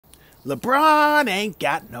LeBron ain't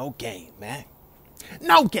got no game, man.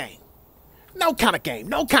 No game. No kind of game.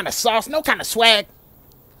 No kind of sauce. No kind of swag.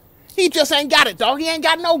 He just ain't got it, dog. He ain't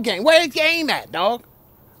got no game. Where his game at, dog?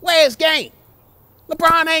 Where his game?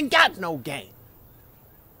 LeBron ain't got no game.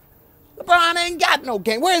 LeBron ain't got no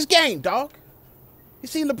game. Where's his game, dog? You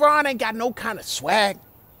see, LeBron ain't got no kind of swag.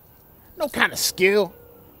 No kind of skill.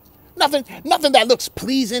 Nothing that looks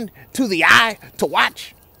pleasing to the eye to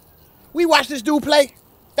watch. We watch this dude play.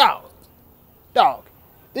 Dog.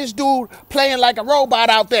 This dude playing like a robot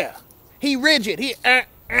out there. He rigid. He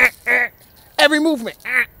every movement.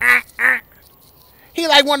 He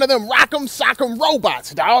like one of them rock'em sock'em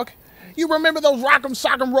robots, dog. You remember those rock'em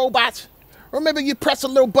sock'em robots? Remember you press a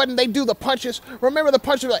little button, they do the punches. Remember the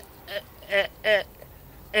punches like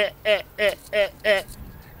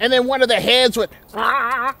and then one of the heads would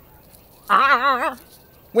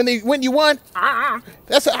when you won.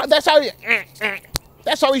 That's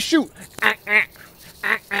how he shoot.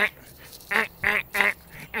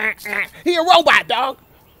 He a robot, dog.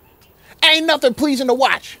 Ain't nothing pleasing to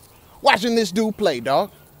watch. Watching this dude play,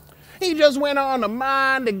 dog. He just went on the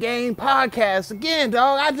Mind the Game podcast again,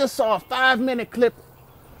 dog. I just saw a 5-minute clip.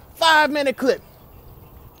 5-minute clip.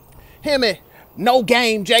 Him and No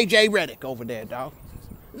Game JJ Redick over there, dog.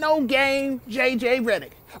 No Game JJ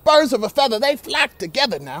Redick. Birds of a feather, they flock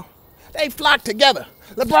together now. They flock together.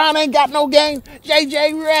 LeBron ain't got no game.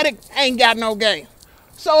 JJ Redick ain't got no game.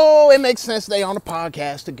 So it makes sense they on the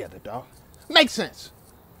podcast together, dog. Makes sense.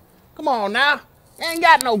 Come on now. Ain't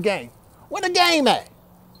got no game. Where the game at?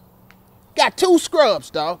 Got 2 scrubs,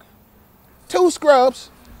 dog. 2 scrubs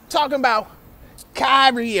talking about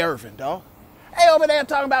Kyrie Irving, dog. Hey, over there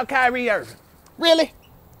talking about Kyrie Irving. Really?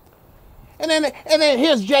 And then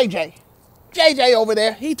here's JJ. JJ over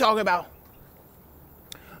there, he talking about,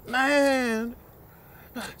 man.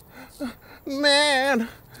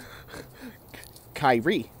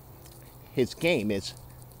 Kyrie, his game is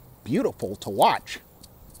beautiful to watch.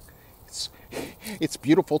 It's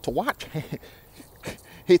beautiful to watch.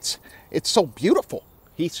 It's so beautiful.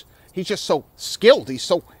 He's just so skilled. He's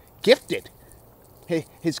so gifted.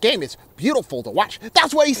 His game is beautiful to watch.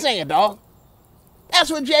 That's what he's saying, dog.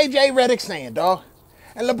 That's what JJ Redick's saying, dog.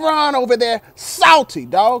 And LeBron over there, salty,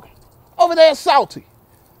 dog. Over there, salty.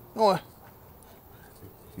 Oh,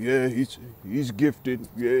 yeah, he's gifted.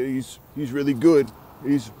 Yeah, he's really good.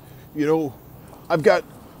 I've got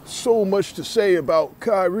so much to say about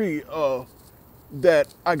Kyrie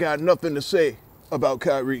that I got nothing to say about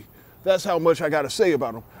Kyrie. That's how much I got to say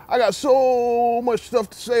about him. I got so much stuff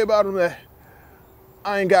to say about him that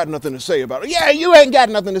I ain't got nothing to say about him. Yeah, you ain't got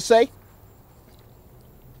nothing to say.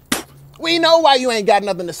 We know why you ain't got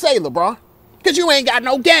nothing to say, LeBron. Because you ain't got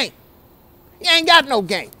no game. You ain't got no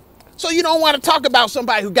game. So you don't want to talk about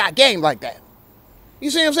somebody who got game like that.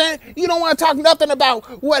 You see what I'm saying? You don't want to talk nothing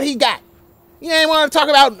about what he got. You don't want to talk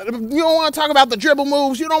about the dribble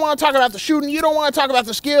moves. You don't want to talk about the shooting. You don't want to talk about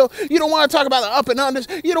the skill. You don't want to talk about the up and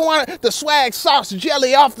unders. You don't want the swag, sauce,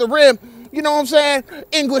 jelly off the rim. You know what I'm saying?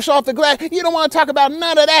 English off the glass. You don't want to talk about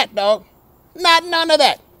none of that, dog. Not none of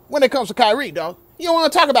that when it comes to Kyrie, dog. You don't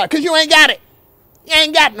want to talk about it because you ain't got it. You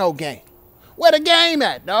ain't got no game. Where the game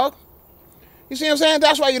at, dog? You see what I'm saying?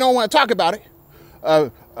 That's why you don't want to talk about it.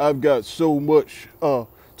 I've got so much to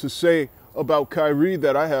say about Kyrie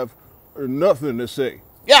that I have nothing to say.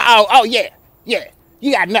 Yeah, yeah.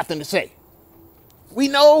 You got nothing to say. We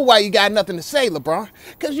know why you got nothing to say, LeBron.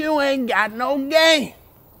 Because you ain't got no game.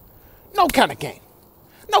 No kind of game.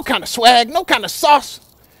 No kind of swag. No kind of sauce.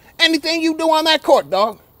 Anything you do on that court,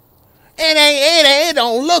 dog. It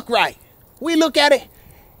don't look right. We look at it.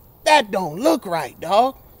 That don't look right,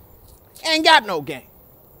 dog. Ain't got no game.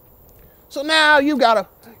 So now you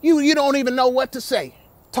don't even know what to say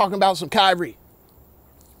talking about some Kyrie.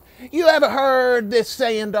 You ever heard this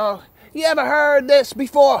saying, dog? You ever heard this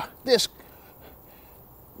before? This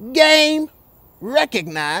game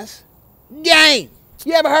recognize game.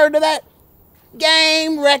 You ever heard of that?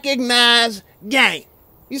 Game recognize game.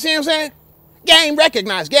 You see what I'm saying? Game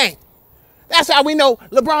recognize game. That's how we know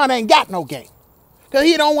LeBron ain't got no game. Because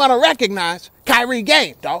he don't want to recognize Kyrie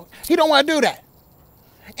game, dog. He don't want to do that.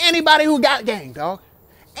 Anybody who got game, dog.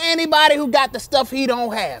 Anybody who got the stuff he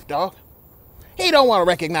don't have, dog. He don't want to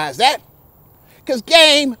recognize that. Because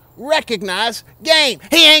game recognize game.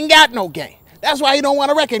 He ain't got no game. That's why he don't want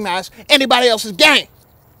to recognize anybody else's game.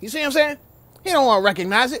 You see what I'm saying? He don't want to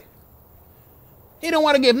recognize it. He don't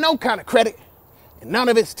want to give no kind of credit. And none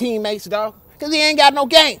of his teammates, dog. Because he ain't got no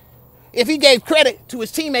game. If he gave credit to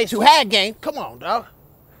his teammates who had game, come on, dog.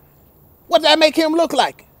 What that make him look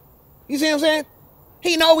like? You see what I'm saying?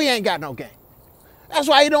 He know he ain't got no game. That's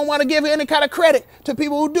why he don't want to give any kind of credit to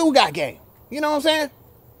people who do got game. You know what I'm saying?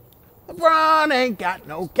 LeBron ain't got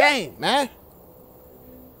no game, man.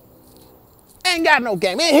 Ain't got no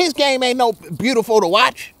game. His game ain't no beautiful to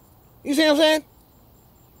watch. You see what I'm saying?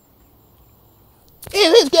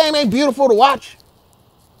 His game ain't beautiful to watch.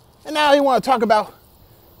 And now he want to talk about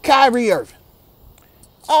Kyrie Irving.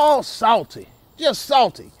 All salty. Just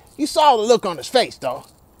salty. You saw the look on his face, dog.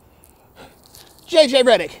 JJ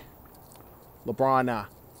Redick. LeBron,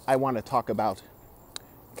 I want to talk about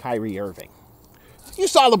Kyrie Irving. You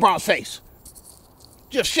saw LeBron's face.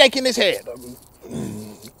 Just shaking his head.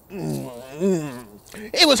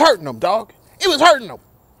 It was hurting him, dog. It was hurting him.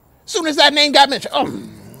 As soon as that name got mentioned.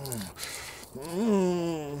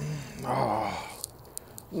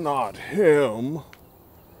 Not him.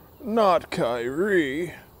 Not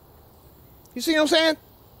Kyrie. You see what I'm saying?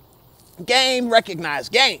 Game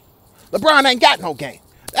recognized game. LeBron ain't got no game.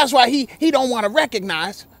 That's why he don't want to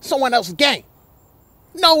recognize someone else's game.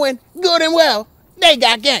 Knowing good and well they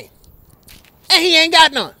got game. And he ain't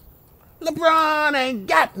got none. LeBron ain't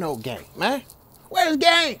got no game, man. Where's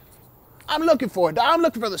game? I'm looking for it, dog. I'm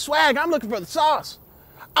looking for the swag. I'm looking for the sauce.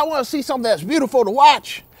 I want to see something that's beautiful to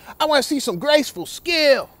watch. I want to see some graceful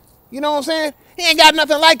skill. You know what I'm saying? He ain't got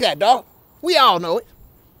nothing like that, dog. We all know it.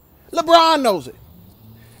 LeBron knows it.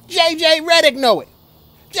 JJ Redick know it.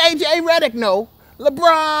 JJ Redick know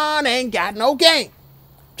LeBron ain't got no game.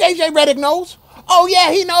 JJ Redick knows. Oh,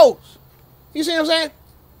 yeah, he knows. You see what I'm saying?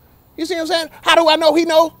 You see what I'm saying? How do I know he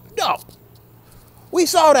knows? No. We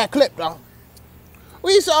saw that clip, dog.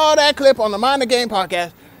 We saw that clip on the Mind the Game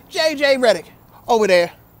podcast. JJ Redick over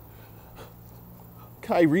there.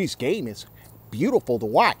 Kyrie's game is beautiful to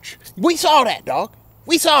watch. We saw that, dog.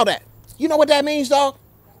 We saw that. You know what that means, dog?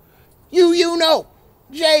 You know.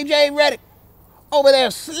 JJ Redick over there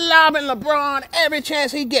slobbing LeBron every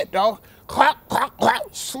chance he get, dog. Clap, clap, clap.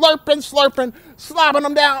 Slurping, slobbing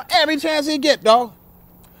him down every chance he get, dog.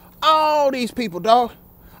 All these people, dog.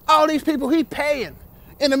 All these people he paying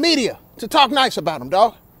in the media to talk nice about him,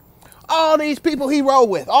 dog. All these people he roll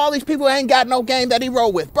with. All these people ain't got no game that he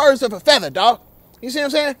roll with. Birds of a feather, dog. You see what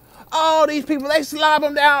I'm saying? All these people, they slob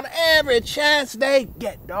him down every chance they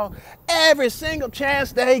get, dog. Every single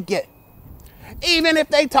chance they get. Even if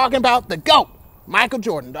they talking about the GOAT, Michael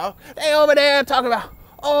Jordan, dog. They over there talking about,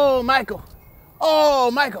 oh, Michael.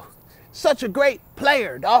 Such a great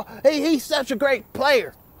player, dog. He's such a great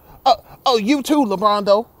player. Oh, you too, LeBron,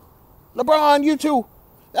 though. LeBron, you too.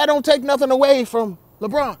 That don't take nothing away from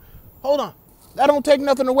LeBron. Hold on. That don't take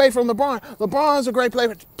nothing away from LeBron. LeBron's a great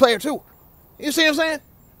player too. You see what I'm saying?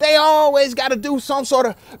 They always got to do some sort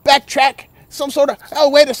of backtrack, some sort of, oh,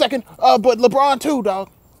 wait a second, but LeBron too, dog.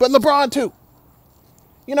 But LeBron too.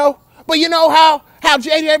 You know? But you know how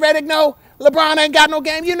JJ Redick know LeBron ain't got no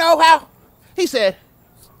game? You know how? He said,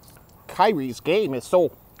 Kyrie's game is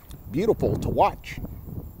so beautiful to watch.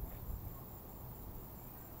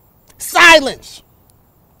 Silence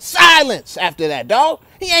after that, dog.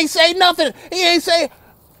 He ain't say nothing. He ain't say,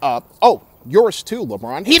 oh, yours too,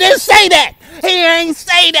 LeBron. He didn't say that. He ain't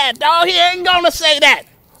say that, dog. He ain't gonna say that.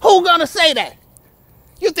 Who gonna say that?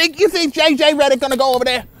 You think JJ Redick gonna go over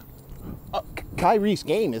there? Kyrie's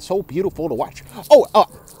game is so beautiful to watch.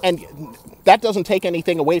 And that doesn't take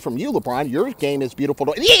anything away from you, LeBron. Your game is beautiful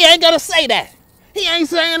to watch. He ain't gonna say that. He ain't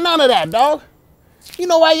saying none of that, dog. You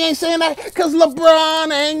know why he ain't saying that? Because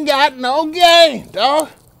LeBron ain't got no game, dog.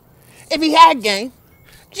 If he had game,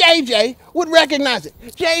 JJ would recognize it.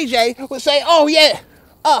 JJ would say, oh, yeah.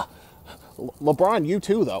 LeBron, you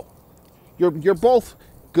too, though. You're both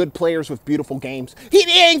good players with beautiful games. He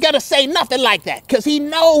ain't going to say nothing like that because he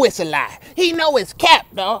know it's a lie. He know it's cap,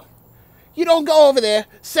 dog. You don't go over there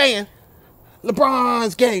saying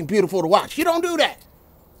LeBron's game beautiful to watch. You don't do that.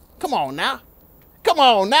 Come on now.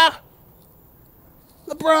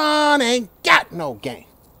 LeBron ain't got no game.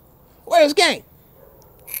 Where's game?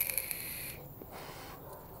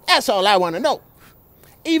 That's all I want to know.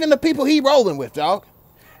 Even the people he rolling with, dog.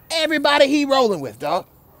 Everybody he rolling with, dog.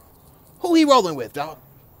 Who he rolling with, dog?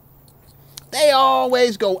 They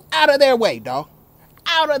always go out of their way, dog.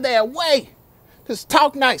 Out of their way. Just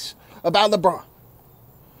talk nice about LeBron.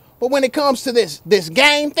 But when it comes to this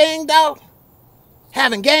game thing, dog,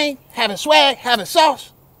 having game, having swag, having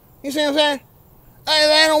sauce, you see what I'm saying?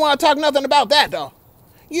 They don't want to talk nothing about that, dog.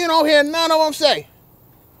 You don't hear none of them say,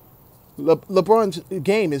 LeBron's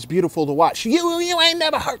game is beautiful to watch. You ain't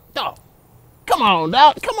never heard, dog. Come on,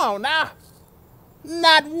 dog. Come on now.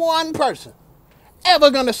 Not one person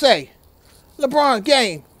ever gonna say LeBron's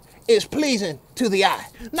game is pleasing to the eye.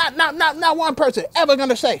 Not one person ever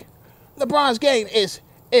gonna say LeBron's game is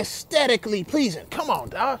aesthetically pleasing. Come on,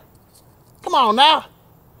 dog. Come on now.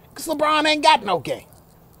 Because LeBron ain't got no game.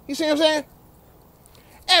 You see what I'm saying?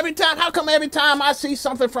 How come every time I see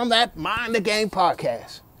something from that Mind the Game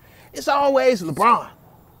podcast, it's always LeBron,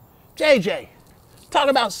 JJ, talking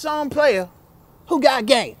about some player who got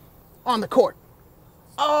game on the court.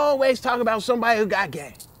 Always talk about somebody who got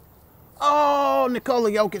game. Oh,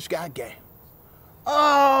 Nikola Jokic got game.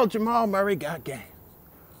 Oh, Jamal Murray got game.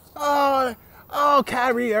 Oh,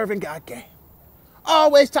 Kyrie Irving got game.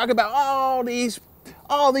 Always talk about all these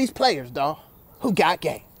players, dog, who got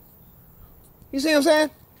game. You see what I'm saying?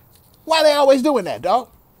 Why they always doing that, dog?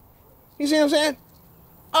 You see what I'm saying?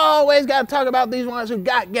 Always got to talk about these ones who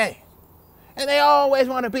got game. And they always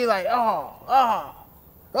want to be like,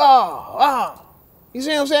 You see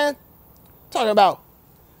what I'm saying? Talking about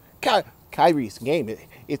Kyrie's game.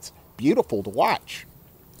 It's beautiful to watch.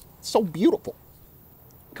 It's so beautiful.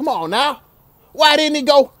 Come on now. Why didn't he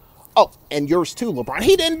go? Oh, and yours too, LeBron.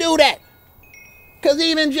 He didn't do that. Because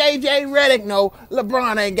even J.J. Redick know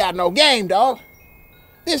LeBron ain't got no game, dog.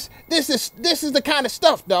 This is the kind of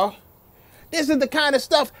stuff, dog. This is the kind of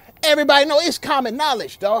stuff everybody know. It's common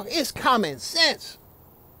knowledge, dog. It's common sense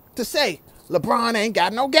to say LeBron ain't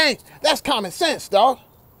got no game. That's common sense, dog.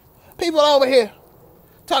 People over here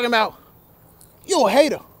talking about, you a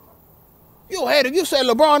hater. You a hater. You say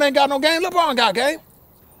LeBron ain't got no game. LeBron got game.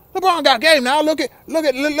 LeBron got game now. Look at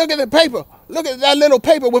the paper. Look at that little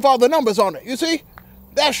paper with all the numbers on it. You see?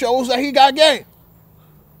 That shows that he got game.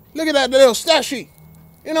 Look at that little stat sheet.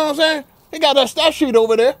 You know what I'm saying? He got that stat sheet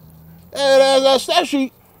over there. And that stat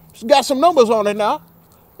sheet got some numbers on it now.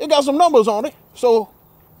 It got some numbers on it. So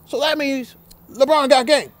that means LeBron got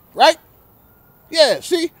game, right? Yeah,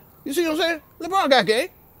 see? You see what I'm saying? LeBron got game.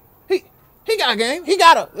 He got game. He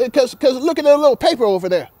got it. Because look at the little paper over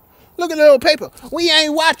there. Look at the little paper. We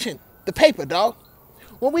ain't watching the paper, dog.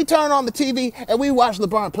 When we turn on the TV and we watch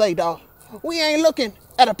LeBron play, dog, we ain't looking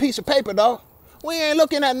at a piece of paper, dog. We ain't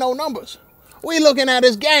looking at no numbers. We looking at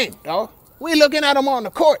his game, dog. We looking at him on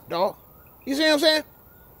the court, dog. You see what I'm saying?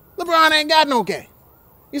 LeBron ain't got no game.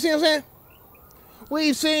 You see what I'm saying?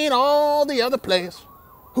 We've seen all the other players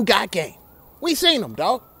who got game. We seen them,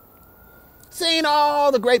 dog. Seen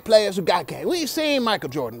all the great players who got game. We seen Michael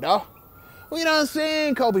Jordan, dog. We done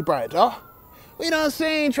seen Kobe Bryant, dog. We done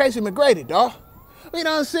seen Tracy McGrady, dog. We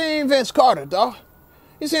done seen Vince Carter, dog.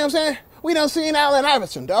 You see what I'm saying? We done seen Allen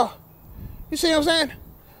Iverson, dog. You see what I'm saying?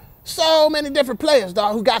 So many different players,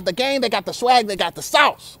 dog, who got the game, they got the swag, they got the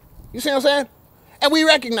sauce. You see what I'm saying? And we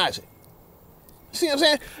recognize it. You see what I'm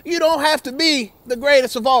saying? You don't have to be the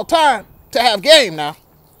greatest of all time to have game now.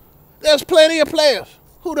 There's plenty of players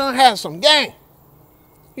who done have some game.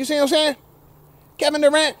 You see what I'm saying? Kevin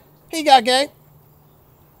Durant, he got game.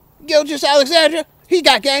 Gilgeous Alexander, he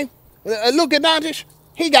got game. Luka Doncic,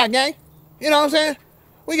 he got game. You know what I'm saying?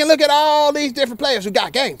 We can look at all these different players who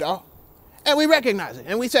got game, dog. And we recognize it.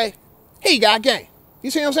 And we say, he got game.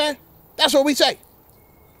 You see what I'm saying? That's what we say.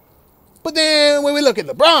 But then when we look at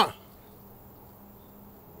LeBron,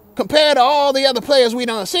 compared to all the other players we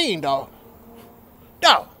done seen, dog,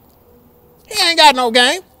 he ain't got no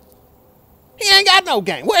game. He ain't got no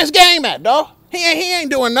game. Where's game at, dog? He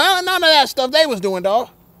ain't doing none of that stuff they was doing, dog.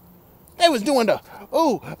 They was doing the,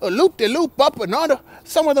 a loop-de-loop up and under.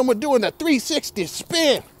 Some of them were doing the 360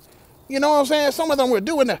 spin. You know what I'm saying? Some of them were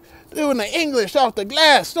doing the English off the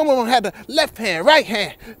glass. Some of them had the left hand, right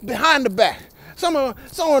hand, behind the back. Some of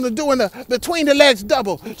them were doing the between the legs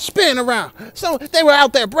double, spin around. They were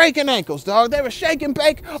out there breaking ankles, dog. They were shaking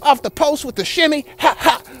bake off the post with the shimmy, ha,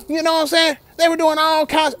 ha. You know what I'm saying? They were doing all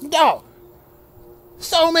kinds, dog.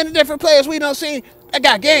 So many different players we done seen that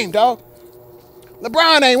got game, dog.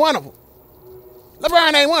 LeBron ain't one of them.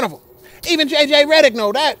 LeBron ain't one of them. Even J.J. Redick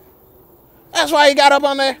know that. That's why he got up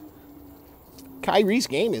on there. Kyrie's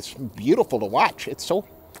game is beautiful to watch. It's so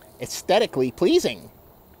aesthetically pleasing.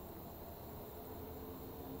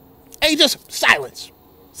 And he just silence.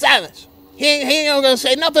 He ain't gonna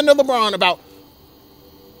say nothing to LeBron about.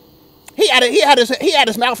 He had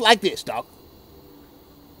his mouth like this, dog.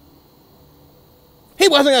 He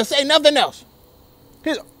wasn't gonna say nothing else.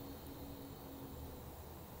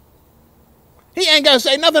 He ain't gonna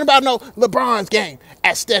say nothing about no LeBron's game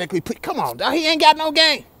aesthetically. Come on, dog. He ain't got no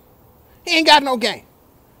game. He ain't got no game.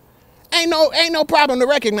 Ain't no problem to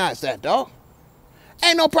recognize that, dog.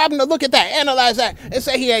 Ain't no problem to look at that, analyze that, and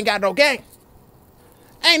say he ain't got no game.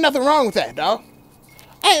 Ain't nothing wrong with that, dog.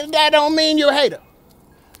 That don't mean you're a hater.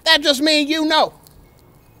 That just means you know.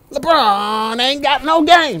 LeBron ain't got no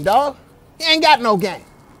game, dog. He ain't got no game.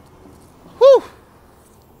 Whew.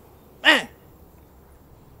 Man.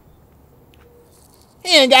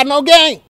 He ain't got no game.